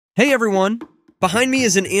Hey everyone! Behind me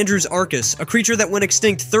is an Andrewsarchus, a creature that went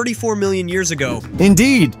extinct 34 million years ago.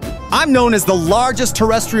 Indeed. I'm known as the largest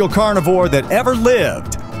terrestrial carnivore that ever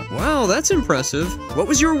lived. Wow, that's impressive. What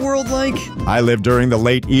was your world like? I lived during the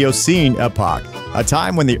late Eocene epoch, a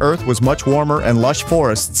time when the Earth was much warmer and lush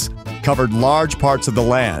forests covered large parts of the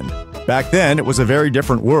land. Back then, it was a very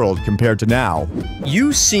different world compared to now.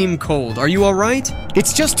 You seem cold. Are you alright?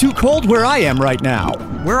 It's just too cold where I am right now.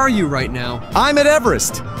 Where are you right now? I'm at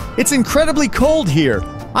Everest. It's incredibly cold here.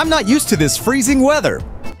 I'm not used to this freezing weather.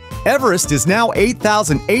 Everest is now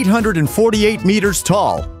 8,848 meters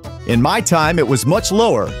tall. In my time, it was much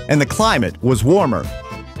lower, and the climate was warmer.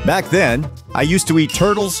 Back then, I used to eat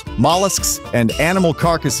turtles, mollusks, and animal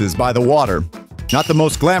carcasses by the water. Not the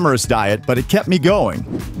most glamorous diet, but it kept me going.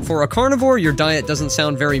 For a carnivore, your diet doesn't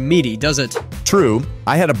sound very meaty, does it? True,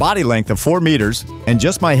 I had a body length of 4 meters, and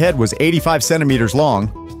just my head was 85 centimeters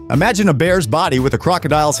long. Imagine a bear's body with a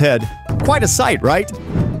crocodile's head. Quite a sight, right?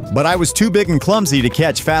 But I was too big and clumsy to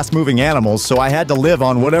catch fast-moving animals, so I had to live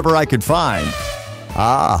on whatever I could find.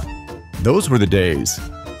 Ah, those were the days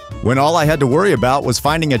when all I had to worry about was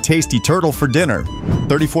finding a tasty turtle for dinner.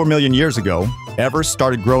 34 million years ago, Everest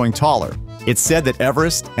started growing taller. It's said that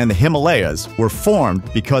Everest and the Himalayas were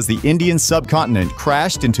formed because the Indian subcontinent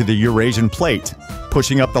crashed into the Eurasian plate,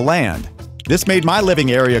 pushing up the land. This made my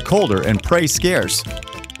living area colder and prey scarce,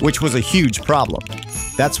 which was a huge problem.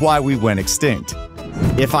 That's why we went extinct.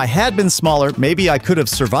 If I had been smaller, maybe I could have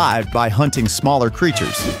survived by hunting smaller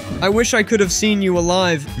creatures. I wish I could have seen you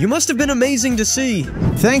alive. You must have been amazing to see.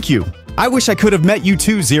 Thank you. I wish I could have met you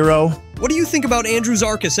too, Zero. What do you think about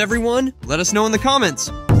Andrewsarchus, everyone? Let us know in the comments.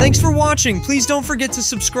 Thanks for watching. Please don't forget to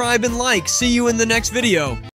subscribe and like. See you in the next video.